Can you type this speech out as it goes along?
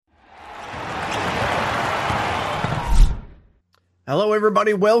Hello,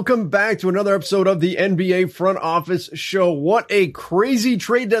 everybody. Welcome back to another episode of the NBA Front Office Show. What a crazy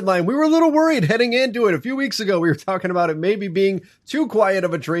trade deadline. We were a little worried heading into it. A few weeks ago, we were talking about it maybe being too quiet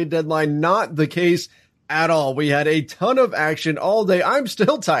of a trade deadline. Not the case at all. We had a ton of action all day. I'm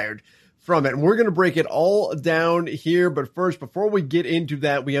still tired from it, and we're going to break it all down here. But first, before we get into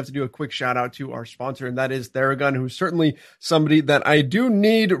that, we have to do a quick shout out to our sponsor, and that is Theragun, who's certainly somebody that I do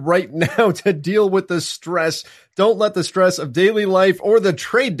need right now to deal with the stress. Don't let the stress of daily life or the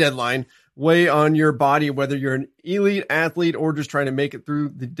trade deadline weigh on your body, whether you're an elite athlete or just trying to make it through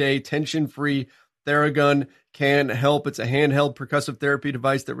the day tension-free. Theragun can help. It's a handheld percussive therapy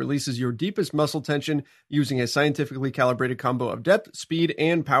device that releases your deepest muscle tension using a scientifically calibrated combo of depth, speed,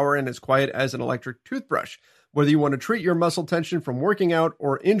 and power, and as quiet as an electric toothbrush. Whether you want to treat your muscle tension from working out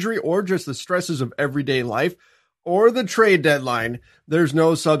or injury or just the stresses of everyday life or the trade deadline, there's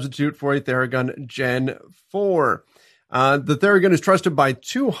no substitute for a Theragun Gen 4. The Theragun is trusted by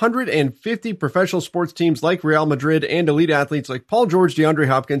 250 professional sports teams like Real Madrid and elite athletes like Paul George, DeAndre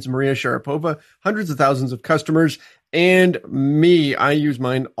Hopkins, and Maria Sharapova, hundreds of thousands of customers, and me. I use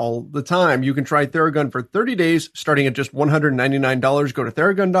mine all the time. You can try Theragun for 30 days, starting at just $199. Go to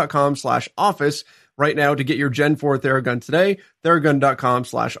Theragun.com/office right now to get your Gen 4 Theragun today.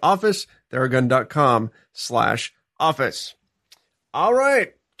 Theragun.com/office, Theragun.com/office. All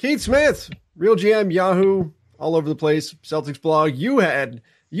right. Keith Smith, Real GM, Yahoo, all over the place, Celtics blog. You had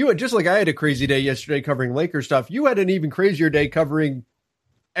just like I had a crazy day yesterday covering Lakers stuff. You had an even crazier day covering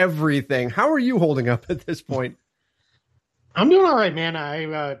everything. How are you holding up at this point? I'm doing all right, man.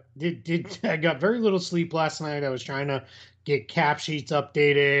 I got very little sleep last night. I was trying to get cap sheets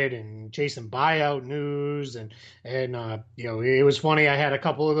updated and chasing buyout news, and it was funny. I had a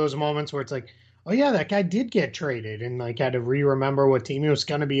couple of those moments where it's like, oh yeah, that guy did get traded, and like had to remember what team he was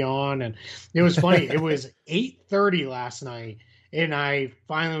going to be on. And it was funny. It was 8:30 last night, and I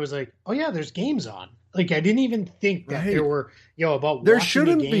finally was like, oh yeah, there's games on. Like I didn't even think that there were, about there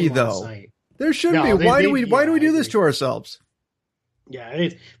shouldn't be though. There shouldn't be. Why do we do this to ourselves? Yeah,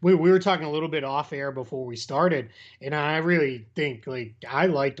 we were talking a little bit off air before we started, and I really think I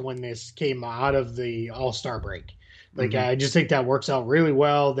liked when this came out of the All-Star break. I just think that works out really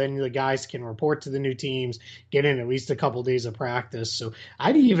well. Then the guys can report to the new teams, get in at least a couple days of practice. So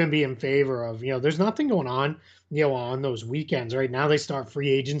I'd even be in favor of, there's nothing going on, on those weekends. Right now they start free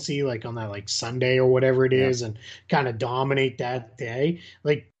agency on that Sunday or whatever it is, and kind of dominate that day.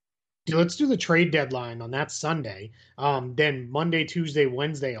 Let's do the trade deadline on that Sunday. Then Monday, Tuesday,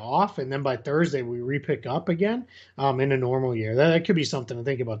 Wednesday off, and then by Thursday we repick up again in a normal year. That could be something to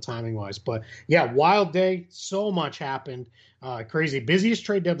think about timing wise. But yeah, wild day. So much happened. Crazy. Busiest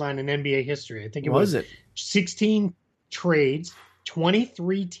trade deadline in NBA history. I think it was 16 trades,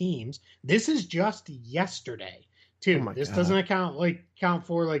 23 teams. This is just yesterday too. This doesn't count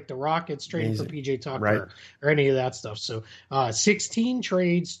for the Rockets trading for PJ Tucker or any of that stuff. So 16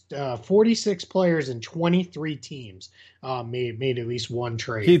 trades, 46 players, and 23 teams made at least one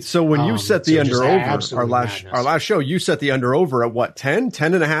trade. Keith, so when you set the under over our last show, you set the under over at what, 10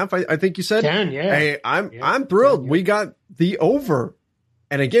 and a half? I think you said 10. Yeah. Hey, I'm thrilled. 10, yeah. We got the over.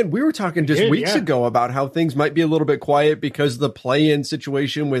 And again, we were talking just weeks ago about how things might be a little bit quiet because of the play-in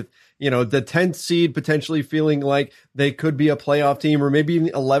situation with, the 10th seed potentially feeling like they could be a playoff team or maybe even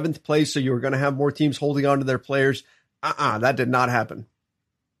 11th place. So you were going to have more teams holding on to their players. That did not happen.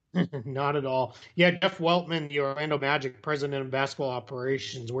 Not at all. Yeah, Jeff Weltman, the Orlando Magic president of basketball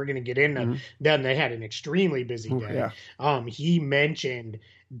operations, we're going to get into them. They had an extremely busy day. Yeah. He mentioned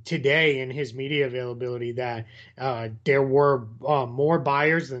today in his media availability that there were more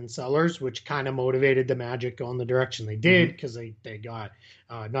buyers than sellers, which kind of motivated the Magic going the direction they did because they got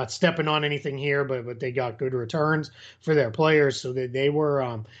not stepping on anything here, but they got good returns for their players. So that they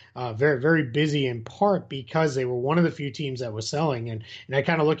were very, very busy in part because they were one of the few teams that was selling. And I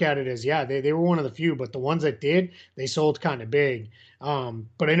kind of look at it as, they were one of the few, but the ones that did, they sold kind of big.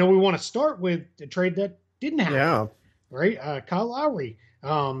 But I know we want to start with the trade that didn't happen, right? Kyle Lowry.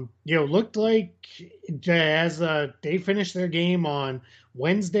 Looked like as they finished their game on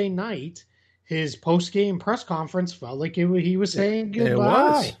Wednesday night, his post-game press conference felt like he was saying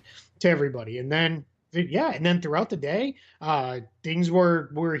goodbye to everybody. And then, throughout the day, things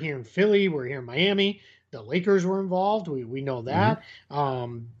we're here in Philly, we're here in Miami. The Lakers were involved. We know that.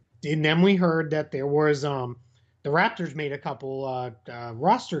 And then we heard that there was the Raptors made a couple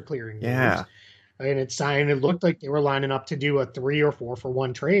roster clearing moves. And it looked like they were lining up to do a 3 or 4 for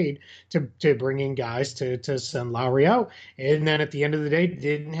 1 trade to bring in guys to send Lowry out. And then at the end of the day, it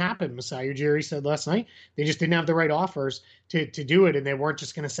didn't happen. Masai Ujiri said last night they just didn't have the right offers to do it, and they weren't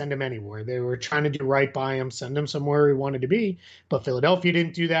just going to send him anywhere. They were trying to do right by him, send him somewhere he wanted to be. But Philadelphia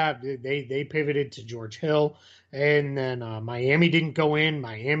didn't do that. They pivoted to George Hill, and then Miami didn't go in.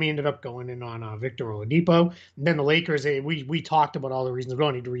 Miami ended up going in on Victor Oladipo. And then the Lakers, we talked about all the reasons. We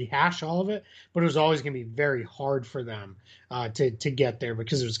don't need to rehash all of it, but it was always going to be very hard for them to get there,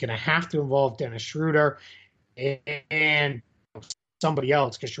 because it was going to have to involve Dennis Schroeder and somebody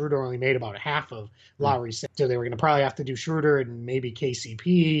else, because Schroeder only made about half of Lowry's. So they were going to probably have to do Schroeder and maybe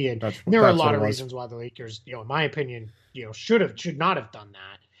KCP. And there were a lot of reasons why the Lakers, in my opinion, should not have done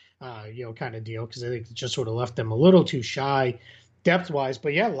that, kind of deal, because I think it just sort of left them a little too shy depth-wise.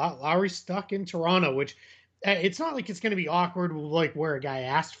 But yeah, Lowry's stuck in Toronto, which it's not like it's going to be awkward, like where a guy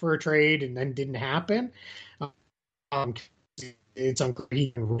asked for a trade and then didn't happen. It's unclear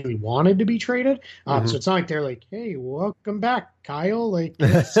he really wanted to be traded. So it's not like they're like, hey, welcome back, Kyle. Like,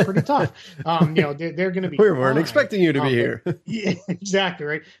 it's pretty tough. They're going to be. We weren't expecting you to be here. Yeah, exactly.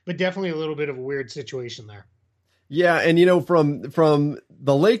 Right. But definitely a little bit of a weird situation there. Yeah. And, from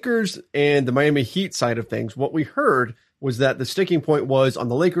the Lakers and the Miami Heat side of things, what we heard was that the sticking point was on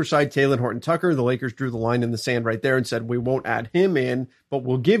the Lakers side, Talen Horton-Tucker. The Lakers drew the line in the sand right there and said, we won't add him in, but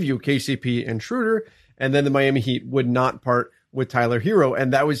we'll give you KCP and Schroeder. And then the Miami Heat would not part with Tyler Hero.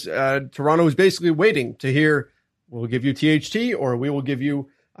 And that was Toronto was basically waiting to hear, we'll give you THT or we will give you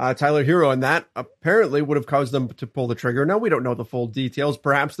Tyler Hero. And that apparently would have caused them to pull the trigger. Now, we don't know the full details.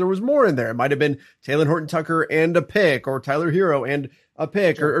 Perhaps there was more in there. It might have been Talen Horton-Tucker and a pick, or Tyler Hero and a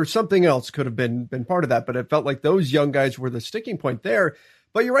pick, sure, or something else could have been part of that. But it felt like those young guys were the sticking point there.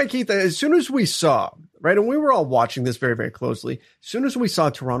 But you're right, Keith, as soon as we saw, right, and we were all watching this very, very closely, as soon as we saw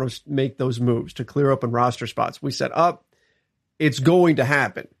Toronto make those moves to clear open roster spots, we said, it's going to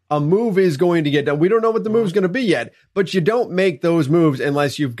happen. A move is going to get done. We don't know what the move's going to be yet, but you don't make those moves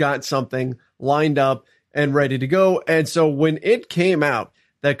unless you've got something lined up and ready to go. And so when it came out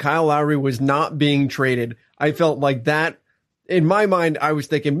that Kyle Lowry was not being traded, I felt like that, in my mind, I was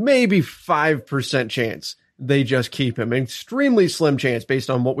thinking maybe 5% chance they just keep him. Extremely slim chance based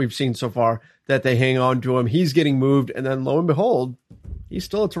on what we've seen so far that they hang on to him. He's getting moved, and then lo and behold, he's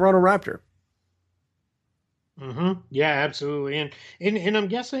still a Toronto Raptor. Yeah, absolutely. And I'm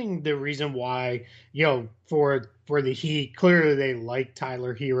guessing the reason why, for the Heat, clearly they like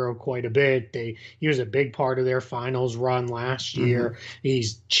Tyler Hero quite a bit. He was a big part of their finals run last year.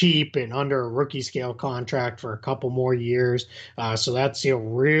 He's cheap and under a rookie scale contract for a couple more years. So that's,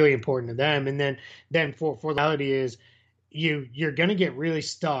 really important to them. And then for the reality is, you're going to get really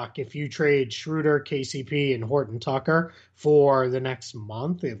stuck if you trade Schroeder, KCP, and Horton-Tucker for the next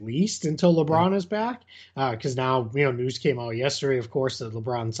month at least until LeBron is back. Because now, news came out yesterday, of course, that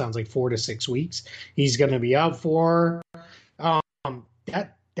LeBron sounds like 4 to 6 weeks he's going to be out for.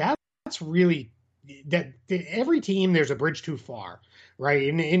 That's really that every team, there's a bridge too far,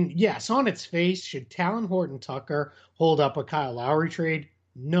 right? And yes, on its face, should Talen Horton-Tucker hold up a Kyle Lowry trade?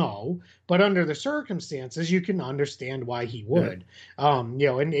 No, but under the circumstances, you can understand why he would.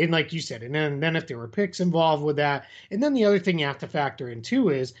 And like you said, and then if there were picks involved with that, and then the other thing you have to factor in too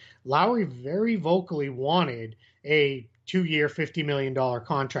is Lowry very vocally wanted a 2-year, $50 million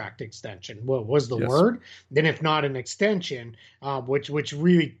contract extension. What was the word? Then if not an extension, which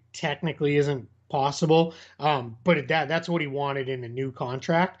really technically isn't possible. But that's what he wanted in a new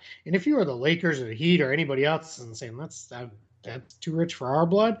contract. And if you were the Lakers or the Heat or anybody else and saying that's too rich for our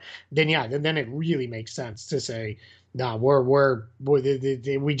blood, then it really makes sense to say, no,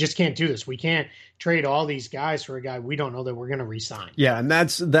 we just can't do this. We can't trade all these guys for a guy we don't know that we're going to re-sign. Yeah, and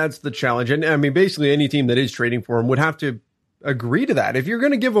that's the challenge. And I mean, basically any team that is trading for him would have to agree to that. If you're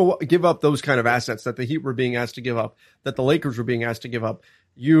going to give up those kind of assets that the Heat were being asked to give up, that the Lakers were being asked to give up,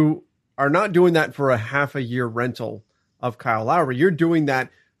 you are not doing that for a half a year rental of Kyle Lowry. You're doing that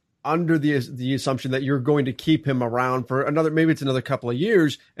under the assumption that you're going to keep him around for maybe it's another couple of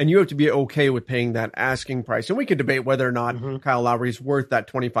years, and you have to be okay with paying that asking price. And we could debate whether or not Kyle Lowry is worth that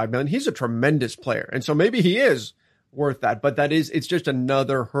 $25 million. He's a tremendous player, and so maybe he is worth that. But it's just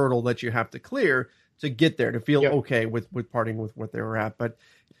another hurdle that you have to clear to get there, to feel okay with parting with what they were at. But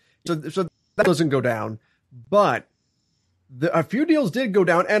so that doesn't go down. But a few deals did go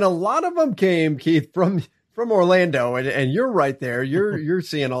down, and a lot of them came, Keith, from Orlando, and you're right there. You're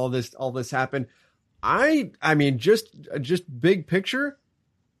seeing all this happen. I mean, just big picture,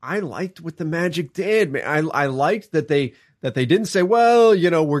 I liked what the Magic did. I liked that they didn't say, well,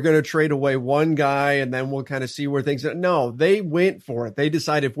 we're going to trade away one guy and then we'll kind of see where things are. No, they went for it. They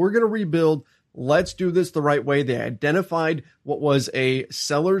decided, if we're going to rebuild, let's do this the right way. They identified what was a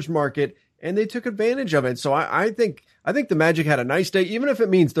seller's market and they took advantage of it. So I think the Magic had a nice day, even if it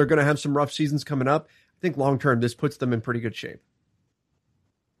means they're going to have some rough seasons coming up. think long term this puts them in pretty good shape.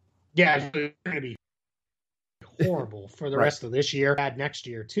 Yeah, they're going to be horrible for the rest of this year, bad next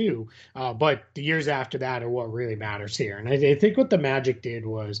year too. But the years after that are what really matters here. And I think what the Magic did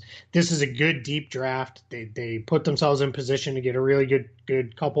was, this is a good deep draft. They put themselves in position to get a really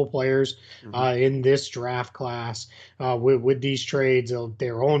good couple players in this draft class. With these trades,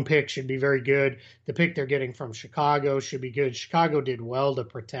 their own pick should be very good. The pick they're getting from Chicago should be good. Chicago did well to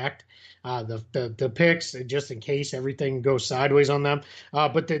protect the picks just in case everything goes sideways on them.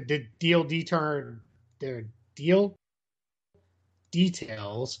 But the deal deal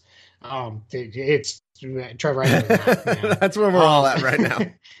details. It's Trevor. That's where we're all at right now.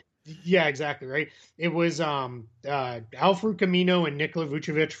 Yeah, exactly. Right. It was Al-Farouq Amino and Nikola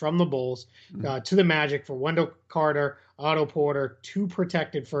Vucevic from the Bulls to the Magic for Wendell Carter, Otto Porter, 2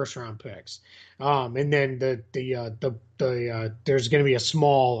 protected first-round picks, and then there's going to be a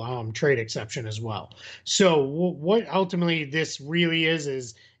small trade exception as well. So what ultimately this really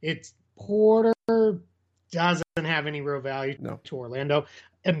is it's Porter doesn't have any real value to Orlando.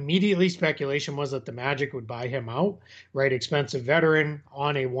 Immediately, speculation was that the Magic would buy him out, right? Expensive veteran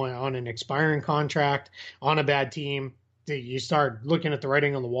on an expiring contract on a bad team. You start looking at the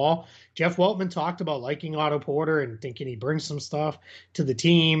writing on the wall. Jeff Weltman talked about liking Otto Porter and thinking he brings some stuff to the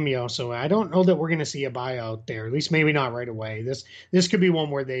team, so I don't know that we're going to see a buyout there, at least maybe not right away. This could be one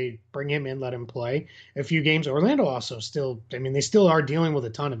where they bring him in, let him play a few games. Orlando also they still are dealing with a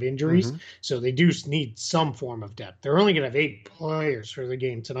ton of injuries, so they do need some form of depth. They're only going to have 8 players for the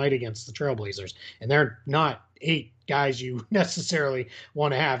game tonight against the Trailblazers, and they're not 8 guys you necessarily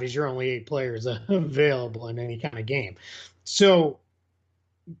want to have as your only 8 players available in any kind of game. So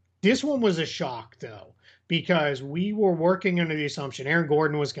this one was a shock, though, because we were working under the assumption Aaron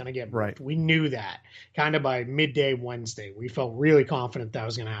Gordon was going to get moved. Right. We knew that kind of by midday Wednesday. We felt really confident that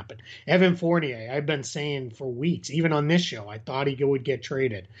was going to happen. Evan Fournier, I've been saying for weeks, even on this show, I thought he would get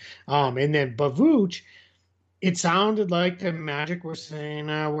traded. And then Vooch, it sounded like the Magic were saying,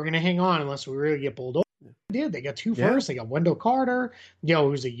 we're going to hang on unless we really get bowled over. They got 2 firsts. They got Wendell Carter,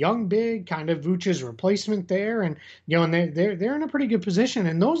 who's a young big, kind of Vooch's replacement there, and and they're in a pretty good position.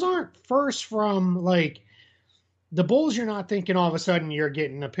 And those aren't firsts from like the Bulls. You're not thinking all of a sudden you're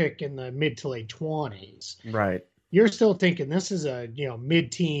getting a pick in the mid to late 20s, right? You're still thinking this is a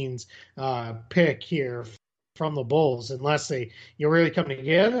mid-teens pick here from the Bulls, unless you're really coming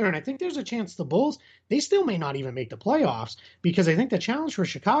together. And I think there's a chance the Bulls, they still may not even make the playoffs, because I think the challenge for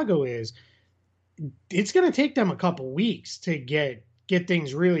Chicago is, it's going to take them a couple weeks to get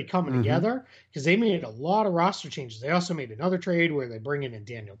things really coming together, because they made a lot of roster changes. They also made another trade where they bring in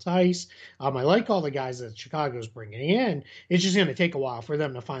Daniel Tice. I like all the guys that Chicago's bringing in. It's just going to take a while for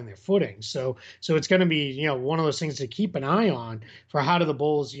them to find their footing. So it's going to be, one of those things to keep an eye on for how do the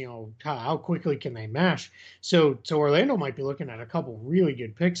Bulls, how quickly can they mesh. So Orlando might be looking at a couple really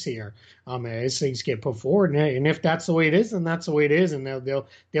good picks here as things get put forward. And if that's the way it is, then that's the way it is. And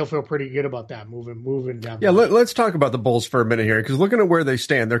they'll feel pretty good about that moving down. Yeah, let's talk about the Bulls for a minute here, because looking at where they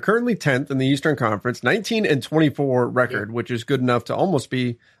stand, they're currently 10th in the Eastern Conference, 19-24 record, which is good enough to almost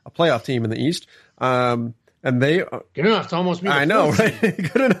be a playoff team in the East. And they good enough to almost be the 4th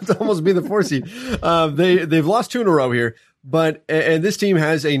right? Good enough to almost be the 4th seed. They've lost 2 in a row here, but this team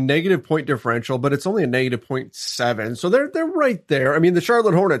has a negative point differential, but it's only a negative 0.7. So they're right there. I mean, the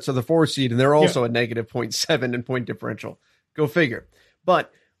Charlotte Hornets are the 4th seed, and they're also a negative 0.7 in point differential. Go figure.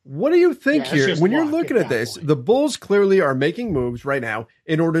 But what do you think here? When you're looking at this, the Bulls clearly are making moves right now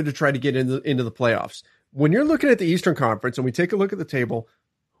in order to try to get into the playoffs. When you're looking at the Eastern Conference and we take a look at the table,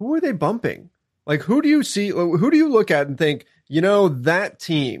 who are they bumping? Like, who do you see? Who do you look at and think, that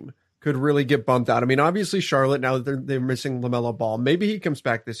team could really get bumped out? I mean, obviously Charlotte, now that they're missing LaMelo Ball. Maybe he comes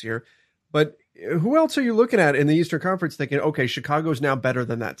back this year. But who else are you looking at in the Eastern Conference thinking, okay, Chicago's now better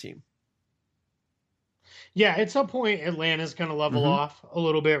than that team? Yeah, at some point Atlanta's going to level off a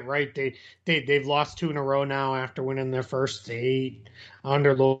little bit, right? They've lost 2 in a row now after winning their first 8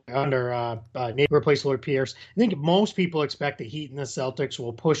 under Nate replaced Lloyd Pierce. I think most people expect the Heat and the Celtics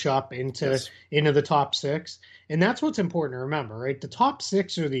will push up into the top 6, and that's what's important to remember, right? The top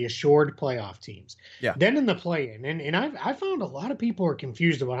 6 are the assured playoff teams. Yeah. Then in the play-in, and I found a lot of people are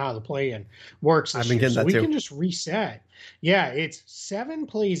confused about how the play-in works this year. So we can just reset. Yeah, it's 7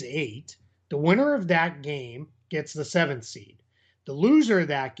 plays 8. The winner of that game gets the 7th seed. The loser of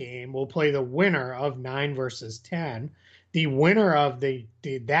that game will play the winner of 9 versus 10. The winner of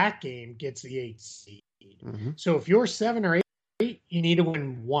that game gets the 8th seed. So if you're 7 or 8, you need to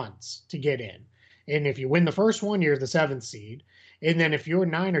win once to get in. And if you win the first one, you're the 7th seed. And then if you're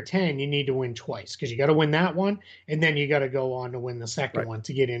 9 or 10, you need to win twice because you got to win that one. And then you got to go on to win the second one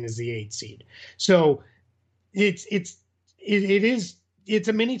to get in as the 8th seed. So it is it's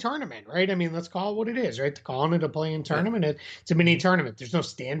a mini tournament, right? I mean, let's call it what it is, right? They're calling it a play-in tournament. It's a mini tournament. There's no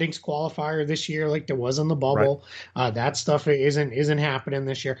standings qualifier this year like there was in the bubble. That stuff isn't happening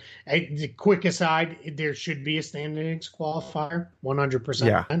this year. The quick aside, there should be a standings qualifier, 100%.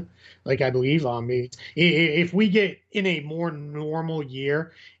 Yeah. Like I believe, if we get in a more normal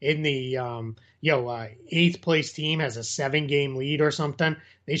year in the 8th place team has a 7-game lead or something,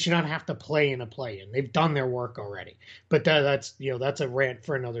 they should not have to play in a play-in. They've done their work already. But that's a rant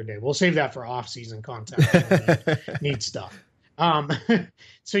for another day. We'll save that for off-season content. Neat stuff.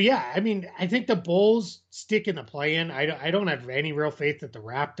 So yeah, I mean, I think the Bulls stick in the play-in. I don't have any real faith that the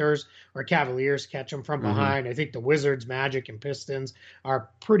Raptors or Cavaliers catch them from behind. I think the Wizards, Magic, and Pistons are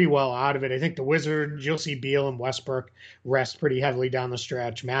pretty well out of it. I think the Wizards, you'll see Beal and Westbrook rest pretty heavily down the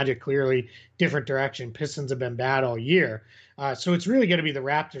stretch. Magic clearly different direction. Pistons have been bad all year. So it's really going to be the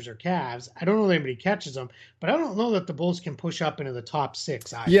Raptors or Cavs. I don't know if anybody catches them, but I don't know that the Bulls can push up into the top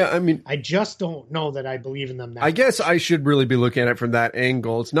 6 either. Yeah, I mean, I just don't know that I believe in them. I guess I should really be looking at it from that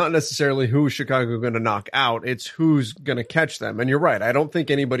angle. It's not necessarily who Chicago going to knock out. It's who's going to catch them. And you're right. I don't think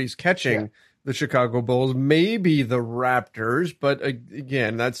anybody's catching the Chicago Bulls. Maybe the Raptors, but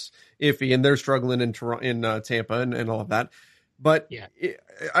again, that's iffy, and they're struggling in Tampa and all of that. But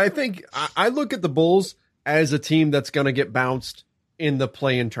I think I look at the Bulls as a team that's going to get bounced in the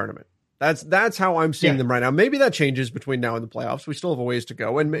play-in tournament. That's how I'm seeing them right now. Maybe that changes between now and the playoffs. We still have a ways to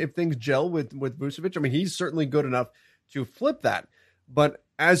go. And if things gel with Vucevic, I mean, he's certainly good enough to flip that. But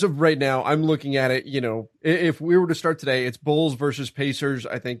as of right now, I'm looking at it, if we were to start today, it's Bulls versus Pacers.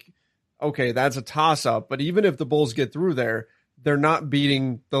 I think, okay, that's a toss-up. But even if the Bulls get through there, they're not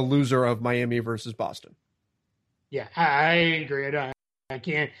beating the loser of Miami versus Boston. Yeah, I agree. I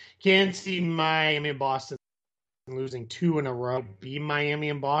can't see Miami and Boston losing 2 in a row. Be Miami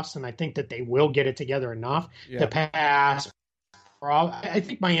and Boston. I think that they will get it together enough to pass. I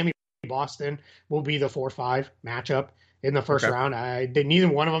think Miami and Boston will be the 4-5 matchup in the first round. Neither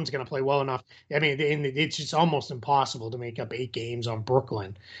one of them is going to play well enough. I mean, it's just almost impossible to make up 8 games on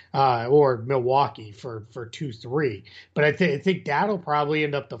Brooklyn or Milwaukee for 2-3. But I think that'll probably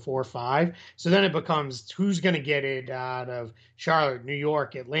end up the 4-5. So then it becomes who's going to get it out of Charlotte, New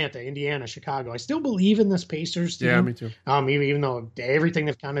York, Atlanta, Indiana, Chicago. I still believe in this Pacers team. Yeah, me too. Even though everything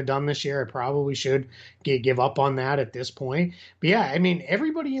they've kind of done this year, I probably should give up on that at this point. But yeah, I mean,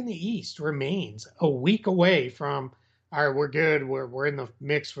 everybody in the East remains a week away from, all right, we're good. We're in the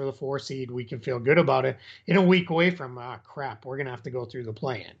mix for the 4 seed. We can feel good about it. In a week away from, crap, we're gonna have to go through the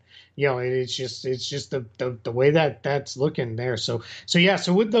play-in. It's just the way that's looking there. So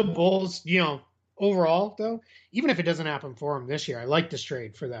with the Bulls, overall though, even if it doesn't happen for them this year, I like this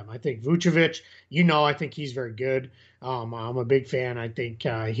trade for them. I think Vucevic, I think he's very good. I'm a big fan. I think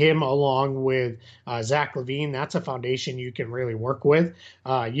him along with Zach LaVine, that's a foundation you can really work with.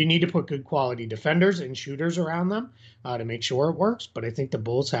 You need to put good quality defenders and shooters around them to make sure it works. But I think the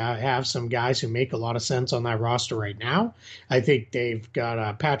Bulls have some guys who make a lot of sense on that roster right now. I think they've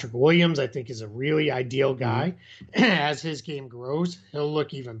got Patrick Williams, I think is a really ideal guy. As his game grows, he'll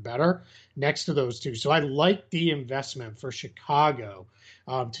look even better next to those two. So I like the investment for Chicago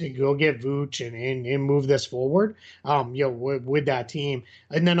to go get Vooch and move this forward, with that team.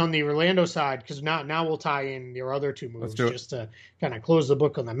 And then on the Orlando side, because now we'll tie in your other 2 moves just to kind of close the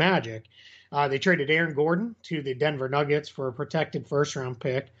book on the Magic. They traded Aaron Gordon to the Denver Nuggets for a protected first-round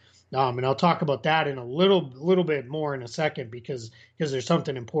pick. And I'll talk about that in a little bit more in a second because there's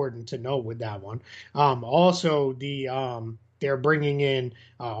something important to know with that one. Also, they're bringing in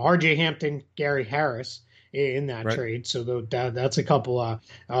R.J. Hampton, Gary Harris in that trade. So that's a couple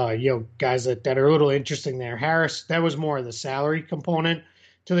guys that are a little interesting there. Harris, that was more of the salary component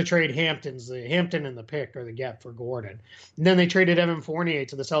to the trade. Hampton and the pick or the get for Gordon. And then they traded Evan Fournier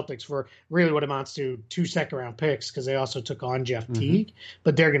to the Celtics for really what amounts to 2 second-round picks because they also took on Jeff Teague,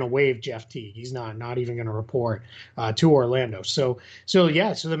 but they're going to waive Jeff Teague. He's not even going to report to Orlando. So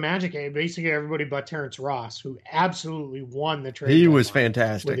the Magic, basically everybody but Terrence Ross, who absolutely won the trade. He was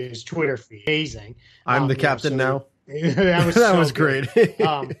fantastic. With his Twitter feed. Amazing. I'm the captain now. That was great.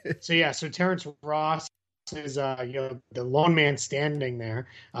 So Terrence Ross is the lone man standing there,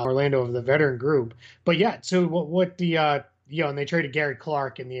 Orlando of the veteran group. But so what the and they traded Gary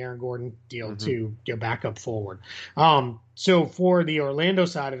Clark in the Aaron Gordon deal to get back up forward. So for the Orlando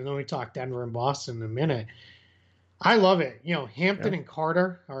side, and then we talk Denver and Boston in a minute. I love it. Hampton and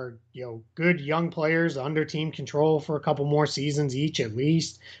Carter are, good young players under team control for a couple more seasons each, at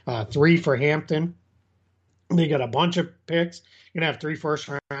least 3 for Hampton. They got a bunch of picks. You're gonna have 3 first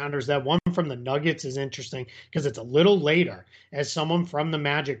rounders. That one from the Nuggets is interesting because it's a little later. As someone from the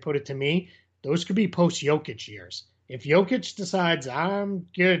Magic put it to me, those could be post Jokic years. If Jokic decides I'm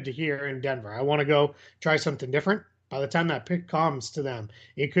good here in Denver, I want to go try something different. By the time that pick comes to them,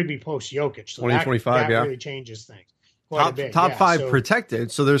 it could be post Jokic. So 2025, that really changes things. Top 5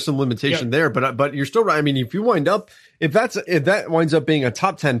 protected, so there's some limitation there. But you're still right. I mean, if you wind up if that winds up being a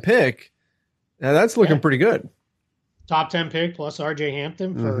top 10 pick, now that's looking pretty good. Top 10 pick plus RJ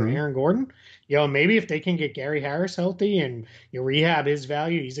Hampton for Aaron Gordon. Maybe if they can get Gary Harris healthy and rehab his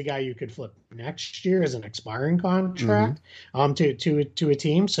value, he's a guy you could flip next year as an expiring contract to a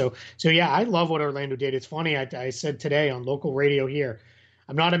team. So yeah, I love what Orlando did. It's funny. I said today on local radio here,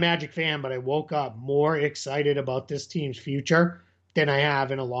 I'm not a Magic fan, but I woke up more excited about this team's future than I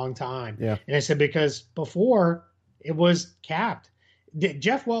have in a long time. Yeah. And I said, because before it was capped.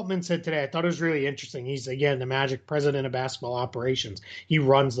 Jeff Weltman said today, I thought it was really interesting. He's, again, the Magic president of basketball operations. He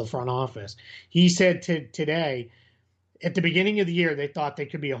runs the front office. He said today, at the beginning of the year, they thought they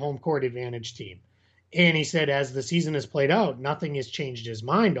could be a home court advantage team. And he said, as the season has played out, nothing has changed his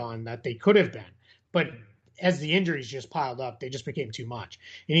mind on that they could have been. But as the injuries just piled up, they just became too much.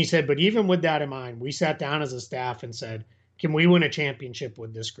 And he said, but even with that in mind, we sat down as a staff and said, can we win a championship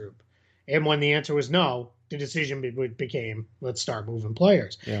with this group? And when the answer was no, the decision became, let's start moving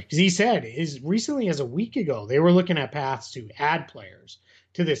players. Because he said, as recently as a week ago, they were looking at paths to add players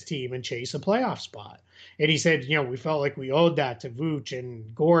to this team and chase a playoff spot. And he said, we felt like we owed that to Vooch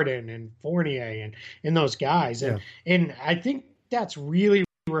and Gordon and Fournier and those guys. And I think that's really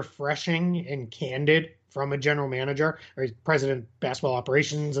refreshing and candid from a general manager or president of basketball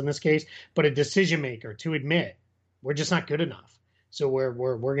operations in this case, but a decision maker to admit we're just not good enough. So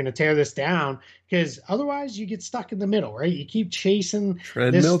we're going to tear this down, because otherwise you get stuck in the middle, right? You keep chasing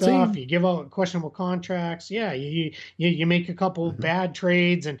this stuff. You give out questionable contracts. Yeah, you make a couple bad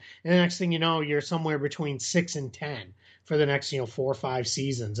trades, and the next thing you know, you're somewhere between 6 and 10 for the next 4 or 5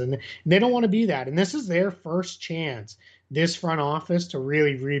 seasons, and they don't want to be that. And this is their first chance, this front office, to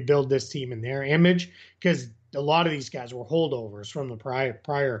really rebuild this team in their image, because a lot of these guys were holdovers from the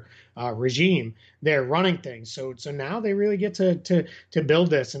prior regime. They're running things, so now they really get to build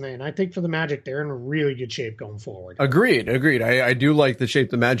this, and I think for the Magic, they're in a really good shape going forward. Agreed. I do like the shape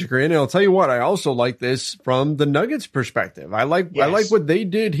the Magic are in, and I'll tell you what, I also like this from the Nuggets' perspective. I like what they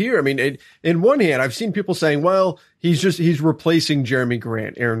did here. I mean, in one hand, I've seen people saying, "Well, he's replacing Jeremy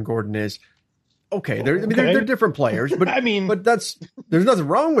Grant." Aaron Gordon is. Okay, they're different players, but but there's nothing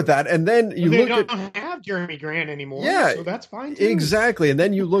wrong with that. And then they don't have Jeremy Grant anymore, so that's fine too. Exactly. And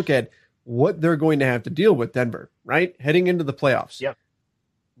then you look at what they're going to have to deal with, Denver, right? Heading into the playoffs. Yep.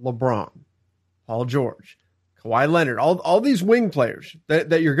 LeBron, Paul George, Kawhi Leonard, all these wing players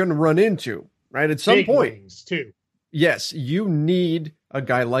that you're going to run into, right? At some Big point, wings too. Yes, you need a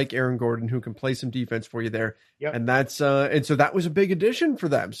guy like Aaron Gordon who can play some defense for you there. Yep. And that's and so that was a big addition for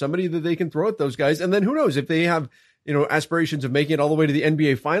them. Somebody that they can throw at those guys. And then who knows if they have, aspirations of making it all the way to the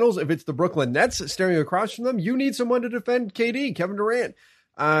NBA finals, if it's the Brooklyn Nets staring across from them, you need someone to defend KD, Kevin Durant.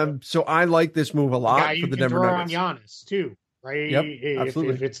 So I like this move a lot for the Denver Nuggets. On Giannis too, right? Yep,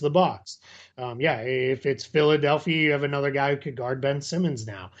 absolutely. If it's the Bucks. If it's Philadelphia, you have another guy who could guard Ben Simmons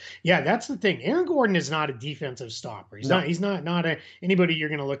now. Yeah, that's the thing. Aaron Gordon is not a defensive stopper. He's not anybody you're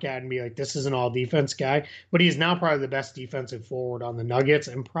going to look at and be like, this is an all defense guy, but he is now probably the best defensive forward on the Nuggets,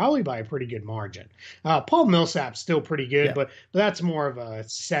 and probably by a pretty good margin. Paul Millsap's still pretty good, but that's more of a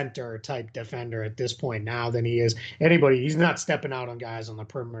center type defender at this point now than he is anybody. He's not stepping out on guys on the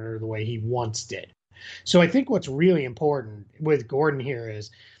perimeter the way he once did. So I think what's really important with Gordon here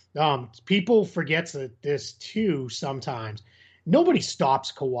is, people forget this too sometimes. Nobody stops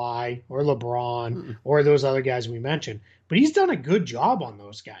Kawhi or LeBron or those other guys we mentioned, but he's done a good job on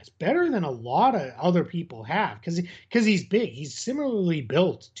those guys, better than a lot of other people have, because he's big. He's similarly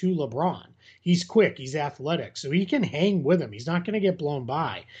built to LeBron. He's quick. He's athletic, so he can hang with him. He's not going to get blown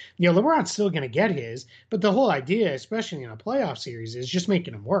by. LeBron's still going to get his, but the whole idea, especially in a playoff series, is just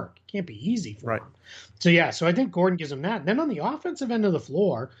making him work. It can't be easy for him. So I think Gordon gives him that. And then on the offensive end of the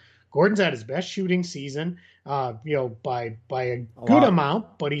floor, Gordon's had his best shooting season, by a good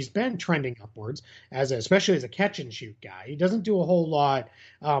amount, but he's been trending upwards especially as a catch and shoot guy. He doesn't do a whole lot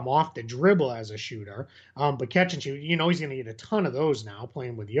off the dribble as a shooter, but catch and shoot, he's going to get a ton of those now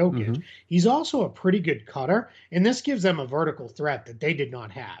playing with Jokic. He's also a pretty good cutter, and this gives them a vertical threat that they did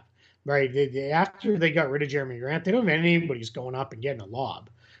not have. Right? After they got rid of Jeremy Grant, they don't have anybody who's going up and getting a lob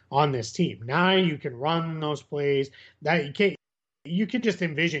on this team. Now you can run those plays that you can't. you could just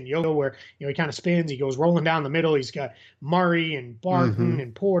envision Yoga where, he kind of spins, he goes rolling down the middle. He's got Murray and Barton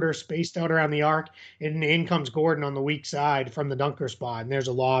and Porter spaced out around the arc, and in comes Gordon on the weak side from the dunker spot, and there's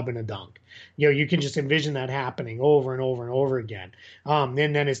a lob and a dunk. You can just envision that happening over and over and over again. And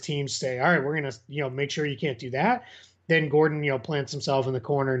then his teams say, all right, we're going to, make sure you can't do that. Then Gordon, plants himself in the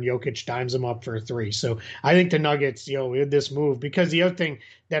corner and Jokic dimes him up for a three. So I think the Nuggets, with this move, because the other thing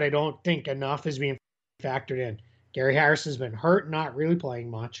that I don't think enough is being factored in, Gary Harris has been hurt, not really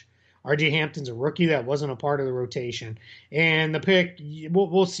playing much. RJ Hampton's a rookie that wasn't a part of the rotation. And the pick,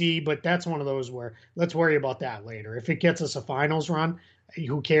 we'll see, but that's one of those where let's worry about that later. If it gets us a finals run,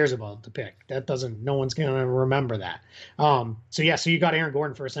 who cares about the pick? No one's going to remember that. So you got Aaron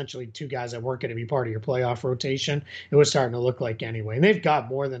Gordon for essentially two guys that weren't going to be part of your playoff rotation. It was starting to look like anyway. And they've got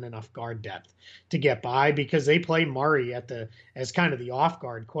more than enough guard depth to get by because they play Murray as kind of the off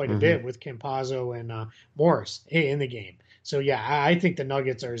guard quite a bit with Campazzo and Morris in the game. So I think the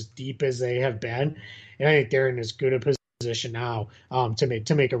Nuggets are as deep as they have been. And I think they're in as good a position now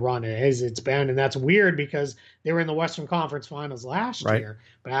to make a run as it's been, and that's weird because they were in the Western Conference Finals last year.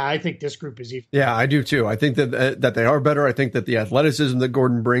 But I think this group is even. Yeah, I do too. I think that they are better. I think that the athleticism that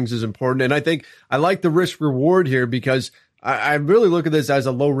Gordon brings is important, and I think I like the risk reward here because I really look at this as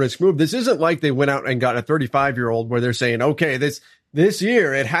a low risk move. This isn't like they went out and got a 35-year-old where they're saying, okay, this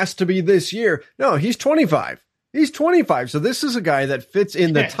year it has to be this year. No, he's 25. He's 25, so this is a guy that fits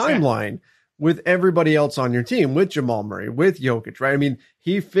in the timeline. With everybody else on your team, with Jamal Murray, with Jokic, right? I mean,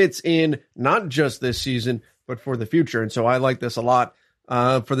 he fits in not just this season, but for the future. And so I like this a lot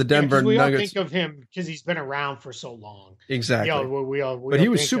for the Denver we Nuggets. We all think of him because he's been around for so long. Exactly. But he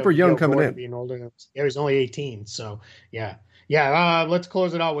was super young coming in. Being older. He was only 18. So, yeah. Let's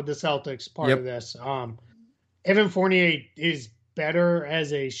close it out with the Celtics part of this. Evan Fournier is better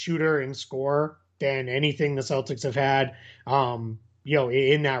as a shooter and scorer than anything the Celtics have had.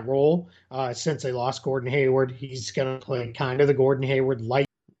 In that role, since they lost Gordon Hayward. He's going to play kind of the Gordon Hayward light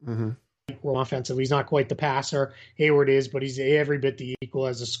offensive. He's not quite the passer Hayward is, but he's every bit the equal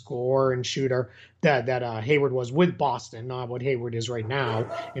as a scorer and shooter that Hayward was with Boston, not what Hayward is right now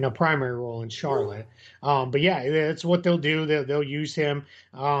in a primary role in Charlotte. But that's what they'll do. They'll use him.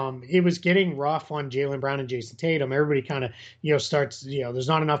 It was getting rough on Jaylen Brown and Jason Tatum. Everybody kind of, starts, there's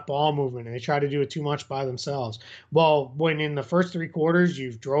not enough ball movement and they try to do it too much by themselves. Well, when in the first three quarters,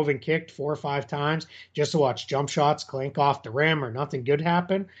 you've drove and kicked 4 or 5 times just to watch jump shots clank off the rim or nothing good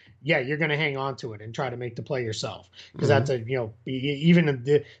happen. You're going to hang on to it and try to make the play yourself because that's even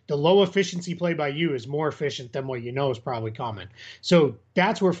the low efficiency play by you is more efficient than what is probably coming. So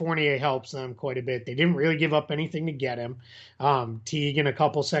that's where Fournier helps them quite a bit. They didn't really give up anything to get him. Teague and a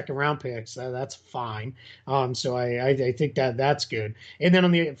couple second round picks. That's fine. So I think that's good. And then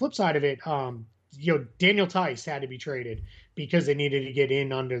on the flip side of it, Daniel Tice had to be traded because they needed to get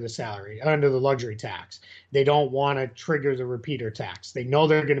in under the luxury tax. They don't want to trigger the repeater tax. They know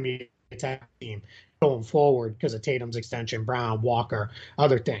they're going to be a tax team going forward because of Tatum's extension, Brown, Walker,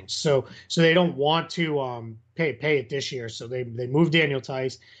 other things. So they don't want to pay it this year. So they moved Daniel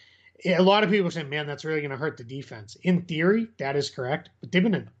Tice. A lot of people are saying, man, that's really going to hurt the defense. In theory, that is correct, but they've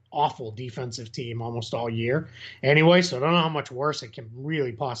been an awful defensive team almost all year anyway, so I don't know how much worse it can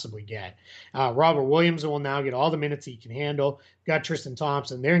really possibly get. Robert Williams will now get all the minutes he can handle. Got Tristan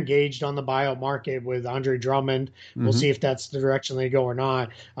Thompson. They're engaged on the buyout market with Andre Drummond. We'll see if that's the direction they go or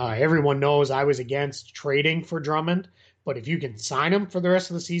not. Everyone knows I was against trading for Drummond, but if you can sign him for the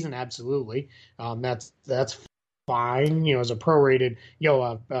rest of the season, absolutely. That's fine, as a prorated,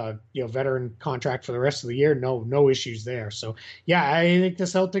 veteran contract for the rest of the year. No issues there. So I think the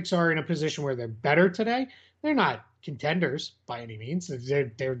Celtics are in a position where they're better today. They're not contenders by any means.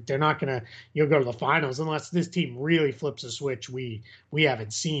 They're not going to go to the finals unless this team really flips a switch we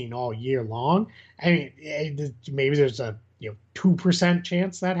haven't seen all year long. I mean, maybe there's a 2%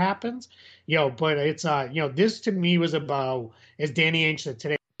 chance that happens. But it's this to me was about, as Danny Ainge said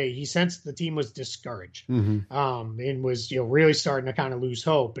today, he sensed the team was discouraged and was really starting to kind of lose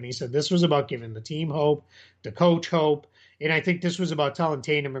hope. And he said this was about giving the team hope, the coach hope. And I think this was about telling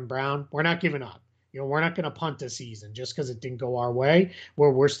Tatum and Brown, we're not giving up. We're not going to punt the season just because it didn't go our way,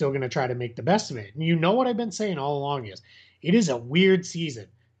 where we're still going to try to make the best of it. And what I've been saying all along is it is a weird season.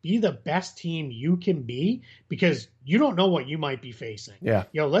 Be the best team you can be because you don't know what you might be facing. Yeah.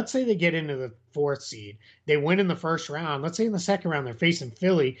 Let's say they get into the 4th seed. They win in the first round. Let's say in the second round they're facing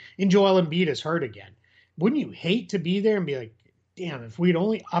Philly and Joel Embiid is hurt again. Wouldn't you hate to be there and be like, damn, if we'd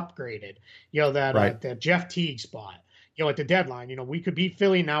only upgraded, that Jeff Teague spot, at the deadline, we could beat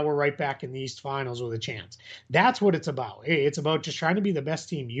Philly. Now we're right back in the East Finals with a chance. That's what it's about. It's about just trying to be the best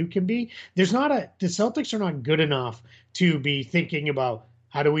team you can be. The Celtics are not good enough to be thinking about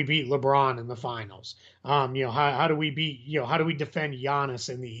how do we beat LeBron in the finals. How do we defend Giannis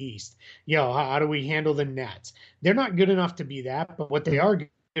in the East? How do we handle the Nets? They're not good enough to be that, but what they are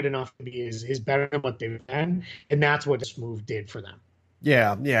good enough to be is better than what they've been. And that's what this move did for them.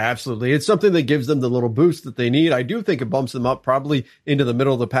 Yeah, absolutely. It's something that gives them the little boost that they need. I do think it bumps them up probably into the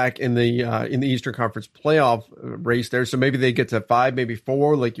middle of the pack in the Eastern Conference playoff race there. So maybe they get to 5, maybe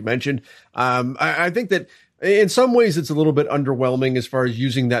 4, like you mentioned. I think that in some ways it's a little bit underwhelming as far as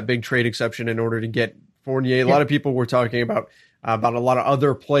using that big trade exception in order to get Fournier. A lot of people were talking about a lot of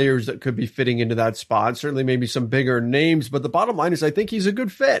other players that could be fitting into that spot. Certainly maybe some bigger names, but the bottom line is I think he's a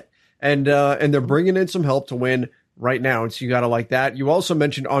good fit. And they're bringing in some help to win right now. And so you got to like that. You also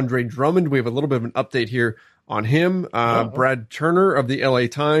mentioned Andre Drummond. We have a little bit of an update here on him. Brad Turner of the LA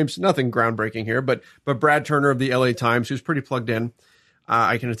Times, nothing groundbreaking here, but Brad Turner of the LA Times, who's pretty plugged in,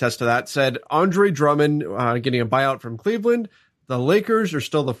 I can attest to that, said Andre Drummond getting a buyout from Cleveland. The Lakers are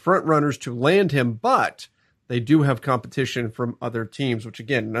still the front runners to land him, but they do have competition from other teams, which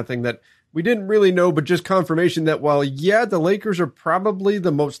again, nothing that we didn't really know, but just confirmation that while, the Lakers are probably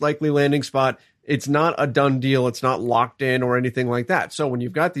the most likely landing spot, it's not a done deal. It's not locked in or anything like that. So when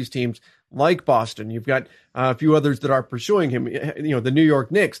you've got these teams like Boston, you've got a few others that are pursuing him, the New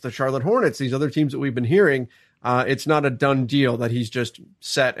York Knicks, the Charlotte Hornets, these other teams that we've been hearing, it's not a done deal that he's just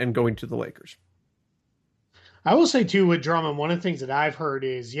set and going to the Lakers. I will say, too, with Drummond, one of the things that I've heard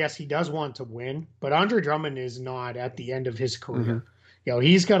is, yes, he does want to win, but Andre Drummond is not at the end of his career.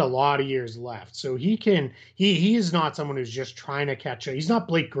 He's got a lot of years left. So he is not someone who's just trying to catch up. He's not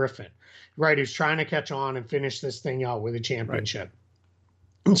Blake Griffin, right, who's trying to catch on and finish this thing out with a championship. Right.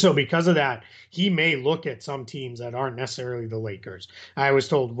 And so because of that, he may look at some teams that aren't necessarily the Lakers. I was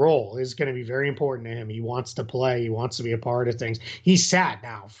told role is going to be very important to him. He wants to play. He wants to be a part of things. He's sat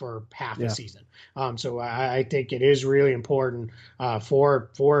now for half the season. So I think it is really important for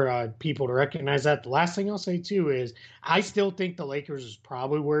people to recognize that. The last thing I'll say, too, is I still think the Lakers is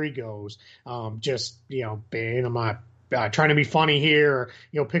probably where he goes. I'm not trying to be funny here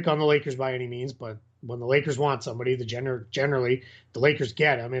or, pick on the Lakers by any means, but when the Lakers want somebody, generally the Lakers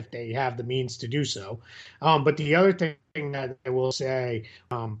get them if they have the means to do so. But the other thing that I will say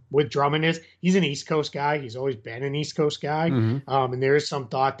with Drummond is he's an East Coast guy. He's always been an East Coast guy. And there is some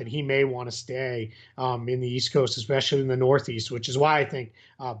thought that he may want to stay in the East Coast, especially in the Northeast, which is why I think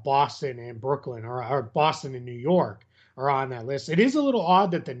Boston and Brooklyn or Boston and New York are on that list. It is a little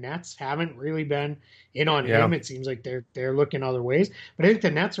odd that the Nets haven't really been in on him. It seems like they're looking other ways. But I think the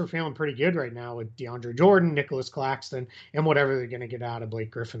Nets are feeling pretty good right now with DeAndre Jordan, Nicholas Claxton, and whatever they're going to get out of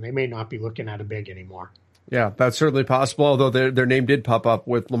Blake Griffin. They may not be looking at a big anymore. Yeah, that's certainly possible, although their name did pop up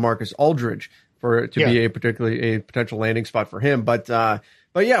with LaMarcus Aldridge to be a potential landing spot for him. But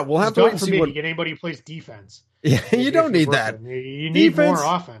yeah, we'll have to wait and see to get anybody who plays defense. Yeah, you don't need that. You need defense,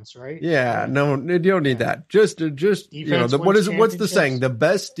 more offense, right? Yeah, no, you don't need that. Just what's the saying? The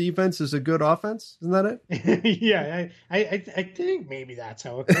best defense is a good offense. Isn't that it? Yeah, I think maybe that's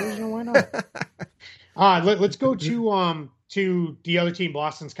how it goes. Why not? Let's go to the other team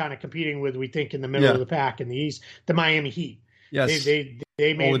Boston's kind of competing with. We think in the middle of the pack in the East, the Miami Heat. Yes, they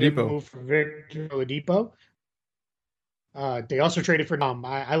made a move for Victor Oladipo. They also traded for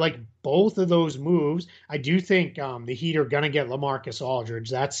I like both of those moves. I do think the Heat are going to get LaMarcus Aldridge.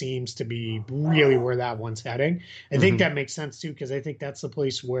 That seems to be really where that one's heading. I think that makes sense, too, because I think that's the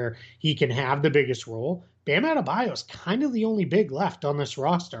place where he can have the biggest role. Bam Adebayo is kind of the only big left on this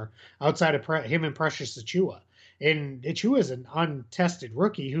roster outside of him and Precious Achiuwa. And Achiuwa is an untested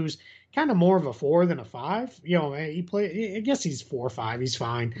rookie who's kind of more of a 4 than a 5. I guess he's 4 or 5. He's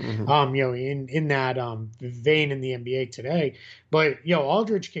fine. In that vein in the NBA today. But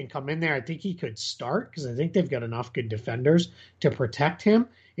Aldridge can come in there. I think he could start because I think they've got enough good defenders to protect him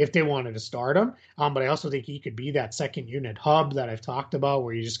if they wanted to start him. But I also think he could be that second unit hub that I've talked about,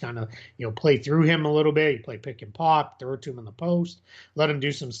 where you just kind of play through him a little bit. You play pick and pop, throw it to him in the post, let him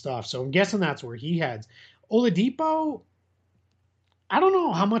do some stuff. So I'm guessing that's where he heads. Oladipo, I don't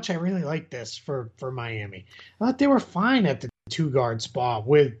know how much I really like this for Miami. I thought they were fine at the 2-guard spot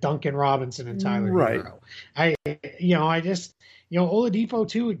with Duncan Robinson and Tyler Hero. Oladipo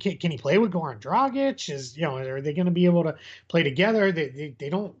too. Can he play with Goran Dragic? Are they going to be able to play together? They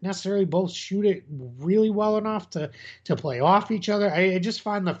don't necessarily both shoot it really well enough to play off each other. I just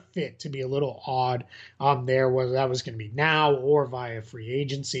find the fit to be a little odd there, whether that was going to be now or via free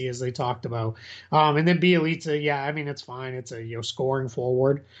agency, as they talked about. And then Bjelica, yeah, I mean, it's fine. It's a scoring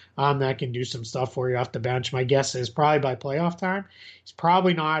forward that can do some stuff for you off the bench. My guess is probably by playoff time, he's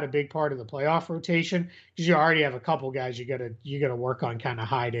probably not a big part of the playoff rotation because you already have a couple guys you gotta work on kind of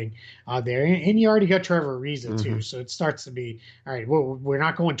hiding there, and you already got Trevor Ariza too. So it starts to be all right. We're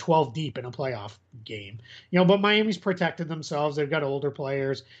not going 12 deep in a playoff game, but Miami's protected themselves. They've got older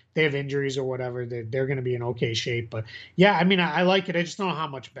players. They have injuries or whatever. They're going to be in okay shape. But yeah, I mean, I like it. I just don't know how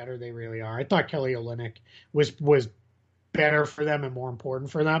much better they really are. I thought Kelly Olynyk was better for them and more important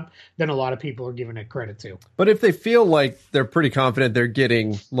for them than a lot of people are giving it credit to. But if they feel like they're pretty confident they're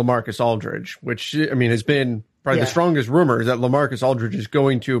getting LaMarcus Aldridge, which, I mean, has been probably the strongest rumor is that LaMarcus Aldridge is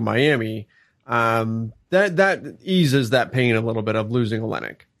going to Miami, that eases that pain a little bit of losing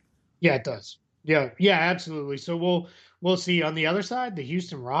Olynyk. Yeah, it does. Yeah, absolutely. So we'll see. On the other side, the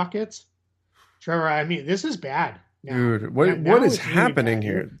Houston Rockets, Trevor, I mean, this is bad. Now. Dude, what is happening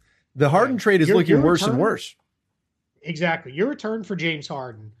here? The Harden trade is looking worse and worse. Exactly. Your return for James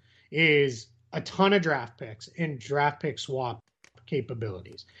Harden is a ton of draft picks and draft pick swap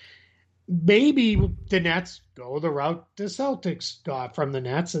capabilities. Maybe the Nets go the route the Celtics got from the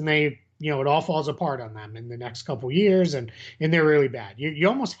Nets, and they, it all falls apart on them in the next couple of years, and they're really bad. You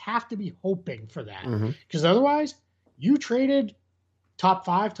almost have to be hoping for that, because otherwise you traded top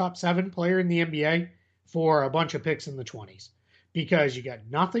 5, top 7 player in the NBA for a bunch of picks in the 20s. Because you got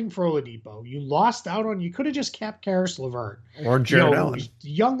nothing for Oladipo. You lost out on, you could have just kept Caris LeVert. Or Jared Allen.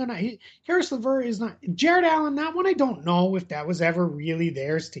 Young enough. Caris LeVert is not, Jared Allen, that one I don't know if that was ever really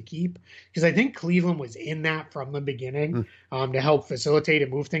theirs to keep. Because I think Cleveland was in that from the beginning to help facilitate and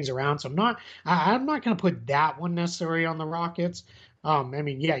move things around. So I'm not going to put that one necessarily on the Rockets. I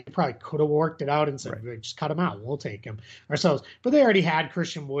mean, yeah, you probably could have worked it out and said, just cut him out. We'll take him ourselves. But they already had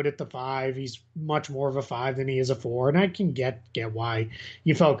Christian Wood at the 5. He's much more of a 5 than he is a 4. And I can get why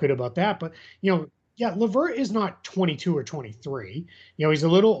you felt good about that. But, LeVert is not 22 or 23. He's a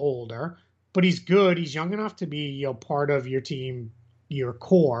little older, but he's good. He's young enough to be, part of your team, your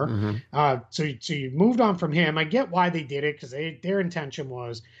core. So you moved on from him. I get why they did it, because their intention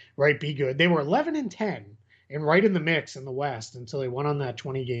was, be good. They were 11-10. And right in the mix in the West until they went on that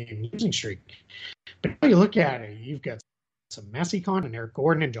 20-game losing streak. But now you look at it, you've got some Messicon and Eric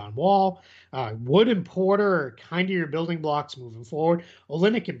Gordon and John Wall. Wood and Porter are kind of your building blocks moving forward.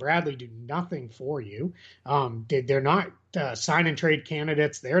 Olynyk and Bradley do nothing for you. They're not sign and trade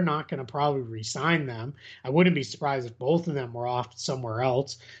candidates. They're not going to probably re-sign them. I wouldn't be surprised if both of them were off somewhere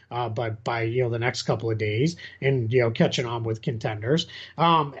else by the next couple of days and catching on with contenders.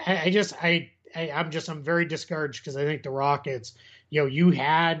 I'm very discouraged because I think the Rockets, you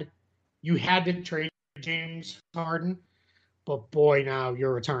had to trade James Harden, but boy, now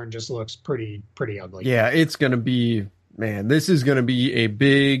your return just looks pretty ugly. Yeah, it's going to be, man, this is going to be a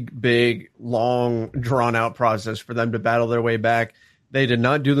big, long, drawn out process for them to battle their way back. They did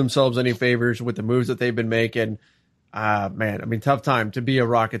not do themselves any favors with the moves that they've been making. Man, I mean, tough time to be a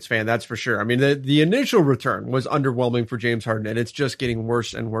Rockets fan, that's for sure. I mean, the initial return was underwhelming for James Harden, and it's just getting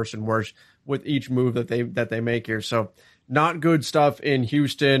worse and worse and worse with each move that they make here. So not good stuff in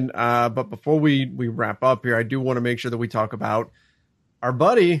Houston. But before we wrap up here, I do want to make sure that we talk about our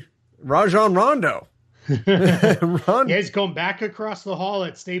buddy Rajon Rondo. Yeah, he's going back across the hall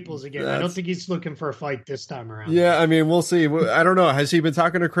at Staples again. I don't think he's looking for a fight this time around. Yeah, I mean, we'll see. I don't know. Has he been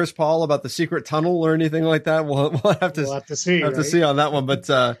talking to Chris Paul about the secret tunnel or anything like that? We'll have to see. To see on that one. But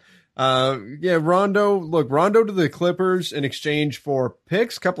yeah, Rondo to the Clippers in exchange for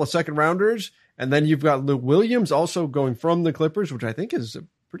picks, couple of second rounders, and then you've got Lou Williams also going from the Clippers, which I think is a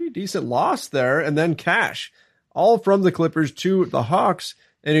pretty decent loss there, and then cash, all from the Clippers to the Hawks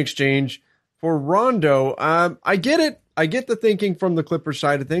in exchange for Rondo. I get it. I get the thinking from the Clippers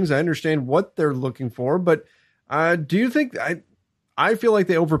side of things. I understand what they're looking for, but do you think I feel like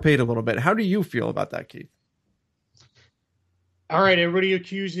they overpaid a little bit? How do you feel about that, Keith? All right, everybody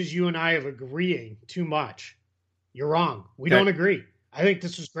accuses you and I of agreeing too much. You're wrong. We don't agree. I think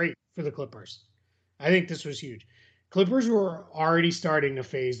this was great for the Clippers. I think this was huge. Clippers were already starting to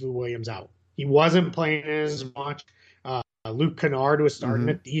phase Lou Williams out. He wasn't playing as much. Luke Kennard was starting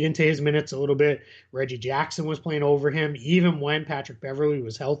to eat into his minutes a little bit. Reggie Jackson was playing over him. Even when Patrick Beverley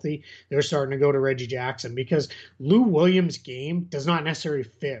was healthy, they were starting to go to Reggie Jackson because Lou Williams' game does not necessarily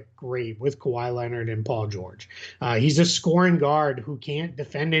fit great with Kawhi Leonard and Paul George. He's a scoring guard who can't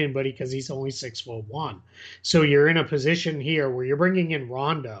defend anybody because he's only 6'1". So you're in a position here where you're bringing in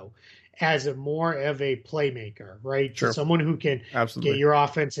Rondo as more of a playmaker, right? Sure. Someone who can get your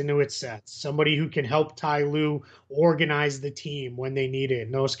offense into its sets, somebody who can help Ty Lue organize the team when they need it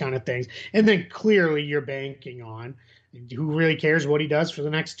and those kind of things. And then clearly you're banking on who really cares what he does for the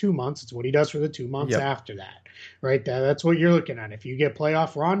next 2 months. It's what he does for the 2 months after that, right? That's what you're looking at. If you get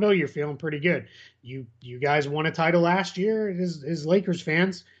playoff Rondo, you're feeling pretty good. You guys won a title last year as Lakers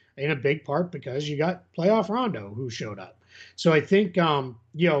fans in a big part because you got playoff Rondo who showed up. So I think,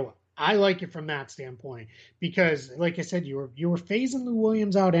 I like it from that standpoint because, like I said, you were phasing Lou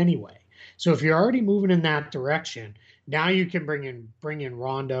Williams out anyway. So if you're already moving in that direction, now you can bring in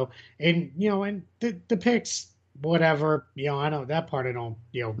Rondo and and the picks, whatever. I know that part. I don't.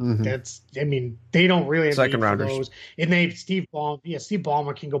 That's. I mean, they don't really have second need for rounders. those. And Steve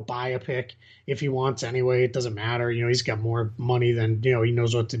Ballmer can go buy a pick if he wants anyway. It doesn't matter. He's got more money than he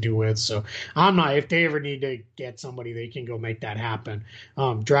knows what to do with. So I'm not. If they ever need to get somebody, they can go make that happen,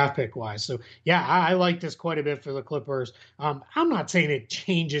 draft pick wise. So yeah, I like this quite a bit for the Clippers. I'm not saying it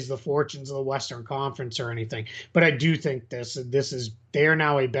changes the fortunes of the Western Conference or anything, but I do think this is. They are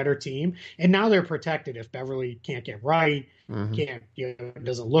now a better team, and now they're protected. If Beverly can't get right,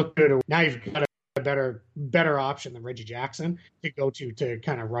 doesn't look good, or now you've got a better option than Reggie Jackson to go to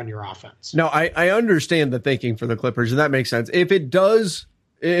kind of run your offense. No, I understand the thinking for the Clippers, and that makes sense. If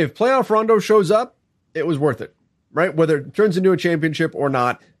playoff Rondo shows up, it was worth it, right? Whether it turns into a championship or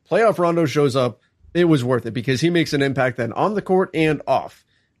not, playoff Rondo shows up, it was worth it because he makes an impact then on the court and off.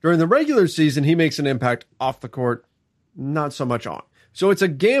 During the regular season, he makes an impact off the court, not so much on. So it's a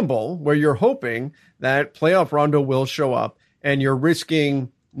gamble where you're hoping that playoff Rondo will show up and you're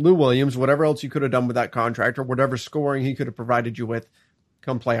risking Lou Williams, whatever else you could have done with that contract or whatever scoring he could have provided you with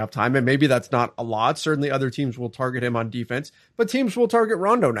come playoff time. And maybe that's not a lot. Certainly other teams will target him on defense, but teams will target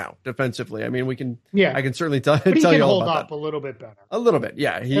Rondo now defensively. I mean, I can certainly tell you all about that. He can hold up a little bit better. A little bit.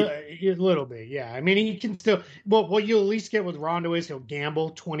 Yeah. A little bit. Yeah. I mean, he can still, well, what you'll at least get with Rondo is he'll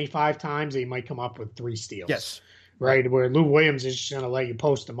gamble 25 times. And he might come up with 3 steals. Yes. Right, where Lou Williams is just going to let you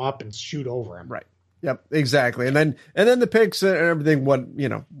post him up and shoot over him. Right. Yep, exactly. And then the picks and everything,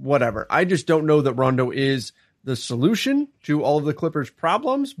 whatever. I just don't know that Rondo is the solution to all of the Clippers'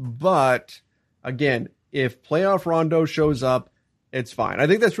 problems. But again, if playoff Rondo shows up, it's fine. I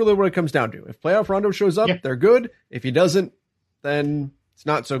think that's really what it comes down to. If playoff Rondo shows up, they're good. If he doesn't, then it's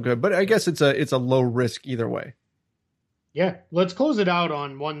not so good. But I guess it's a low risk either way. Yeah, let's close it out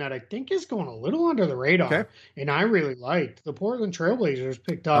on one that I think is going a little under the radar, and I really liked. The Portland Trailblazers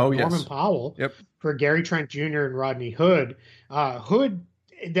picked up Norman Powell for Gary Trent Jr. and Rodney Hood. Hood,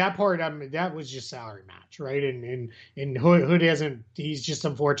 that part, that was just salary match, right? And Hood hasn't. He's just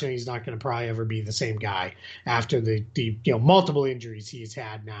unfortunate. He's not going to probably ever be the same guy after the multiple injuries he's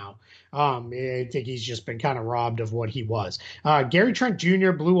had now. I think he's just been kind of robbed of what he was. Gary Trent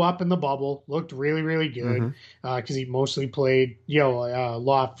Jr. blew up in the bubble, looked really, really good because he mostly played, a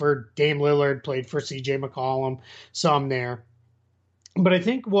lot for Dame Lillard, played for CJ McCollum, some there. But I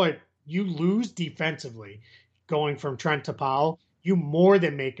think what you lose defensively going from Trent to Powell, you more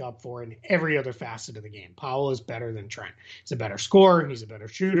than make up for in every other facet of the game. Powell is better than Trent. He's a better scorer. He's a better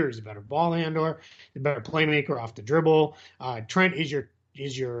shooter. He's a better ball handler. He's a better playmaker off the dribble. Trent is your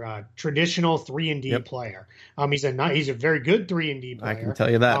traditional 3-and-D player. He's a very good 3-and-D player. I can tell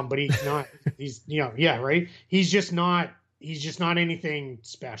you that. But he's not. Right. He's just not anything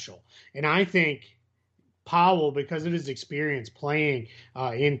special. And I think Powell, because of his experience playing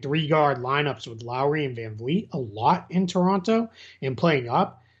in 3-guard lineups with Lowry and Van Vliet a lot in Toronto and playing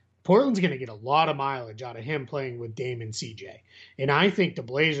up, Portland's going to get a lot of mileage out of him playing with Dame and CJ. And I think the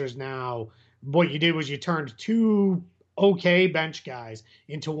Blazers now, what you did was you turned 2 okay bench guys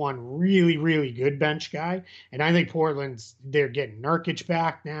into one really, really good bench guy. And I think they're getting Nurkic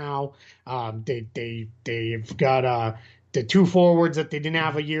back now. They've got the 2 forwards that they didn't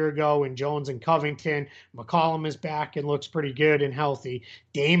have a year ago in Jones and Covington. McCollum is back and looks pretty good and healthy.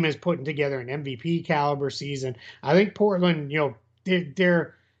 Dame is putting together an MVP caliber season. I think Portland,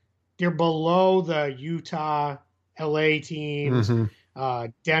 they're below the Utah, LA teams,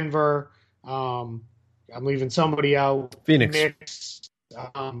 Denver. I'm leaving somebody out. Phoenix.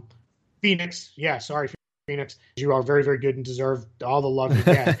 Phoenix. Yeah, sorry, Phoenix. You are very, very good and deserve all the love you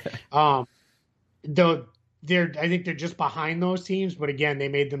get. I think they're just behind those teams, but again, they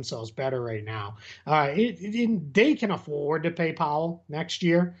made themselves better right now. They can afford to pay Powell next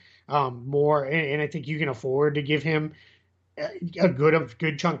year more, and I think you can afford to give him a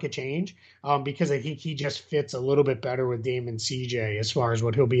good chunk of change because I think he just fits a little bit better with Damon CJ as far as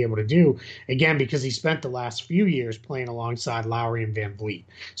what he'll be able to do. Again, because he spent the last few years playing alongside Lowry and Van Vliet.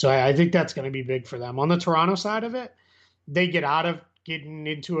 So I think that's going to be big for them. On the Toronto side of it, they get out of getting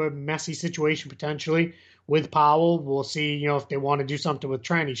into a messy situation potentially with Powell. We'll see, if they want to do something with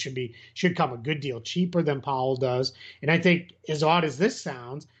Trent, he should come a good deal cheaper than Powell does. And I think, as odd as this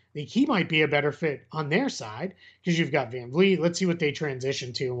sounds, I think he might be a better fit on their side because you've got Van Vliet. Let's see what they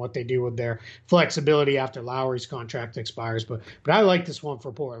transition to and what they do with their flexibility after Lowry's contract expires. But I like this one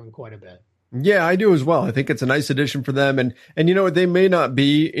for Portland quite a bit. Yeah, I do as well. I think it's a nice addition for them. And you know what? They may not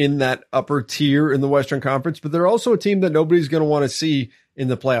be in that upper tier in the Western Conference, but they're also a team that nobody's going to want to see in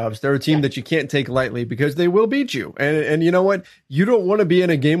the playoffs. They're a team that you can't take lightly because they will beat you. And you know what? You don't want to be in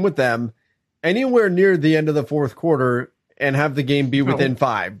a game with them anywhere near the end of the fourth quarter and have the game be within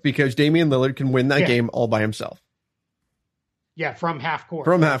 5 because Damian Lillard can win that game all by himself. Yeah, from half court.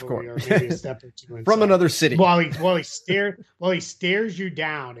 From half court. Or maybe a step or two inside. From another city. While he stares you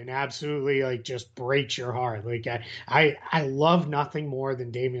down and absolutely just breaks your heart. I love nothing more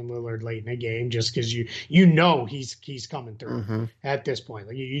than Damian Lillard late in a game just because you know he's coming through at this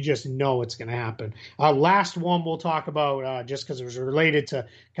point. You just know it's going to happen. Last one we'll talk about just because it was related to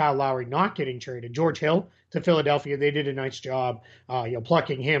Kyle Lowry not getting traded. George Hill to Philadelphia. They did a nice job,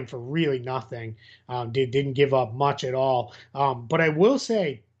 plucking him for really nothing. Didn't give up much at all. But I will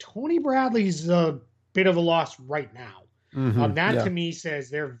say Tony Bradley's a bit of a loss right now. To me says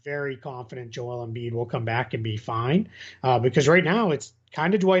they're very confident Joel Embiid will come back and be fine because right now it's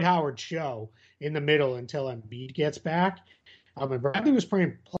kind of Dwight Howard's show in the middle until Embiid gets back. And Bradley was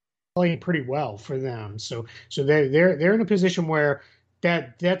playing pretty well for them. So they're in a position where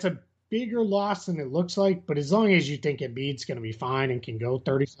that's a bigger loss than it looks like, but as long as you think Embiid's going to be fine and can go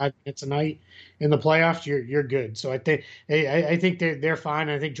 35 minutes a night in the playoffs, you're good. So I think they're fine.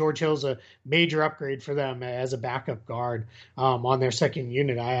 I think George Hill's a major upgrade for them as a backup guard on their second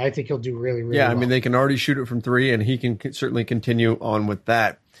unit. I think he'll do really, really well. I mean, they can already shoot it from 3, and he can certainly continue on with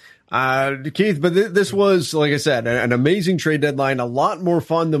that. Keith, but this was, like I said, an amazing trade deadline, a lot more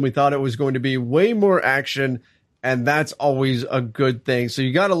fun than we thought it was going to be, way more action. And that's always a good thing. So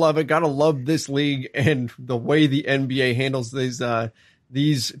you got to love it. Got to love this league and the way the NBA handles these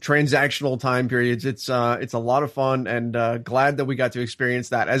transactional time periods. It's a lot of fun, and glad that we got to experience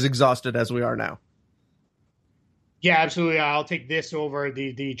that, as exhausted as we are now. Yeah, absolutely. I'll take this over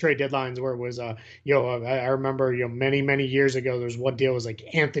the trade deadlines where it was, I remember, many years ago, there was one deal was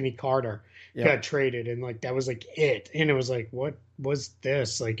like Anthony Carter got traded, and that was it. And it was what was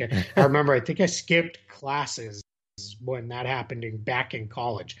this? I remember, I think I skipped classes when that happened back in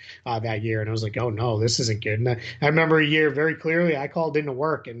college that year. And I was like, oh no, this isn't good. And I remember a year very clearly, I called into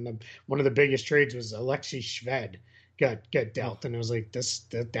work, and one of the biggest trades was Alexei Shved got dealt, and it was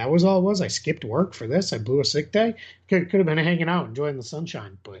that was all it was. I skipped work for this. I blew a sick day. Could have been hanging out, enjoying the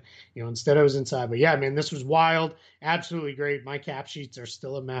sunshine, but instead I was inside. But yeah, man, this was wild. Absolutely great. My cap sheets are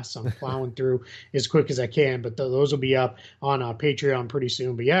still a mess. I'm plowing through as quick as I can, but those will be up on Patreon pretty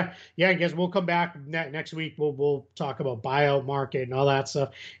soon. But yeah, I guess we'll come back next week. We'll talk about buyout market and all that stuff,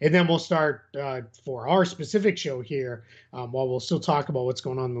 and then we'll start for our specific show here. While we'll still talk about what's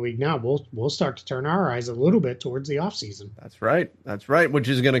going on in the league now, we'll start to turn our eyes a little bit towards the off season. That's right. Which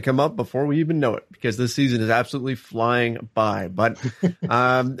is going to come up before we even know it, because this season is absolutely flying by. But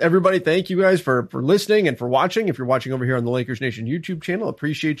everybody, thank you guys for listening and for watching. If you're watching over here on the Lakers Nation YouTube channel,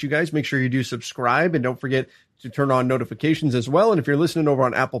 appreciate you guys. Make sure you do subscribe, and don't forget to turn on notifications as well. And if you're listening over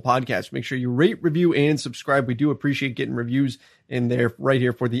on Apple Podcasts, make sure you rate, review, and subscribe. We do appreciate getting reviews in there right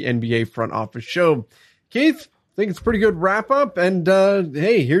here for the NBA Front Office Show. Keith, I think it's a pretty good wrap up. And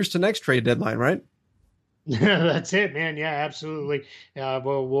hey, here's to next trade deadline, right? That's it, man. Yeah, absolutely.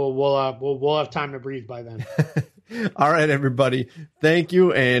 We'll have time to breathe by then. All right, everybody. Thank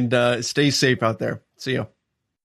you, and stay safe out there. See you.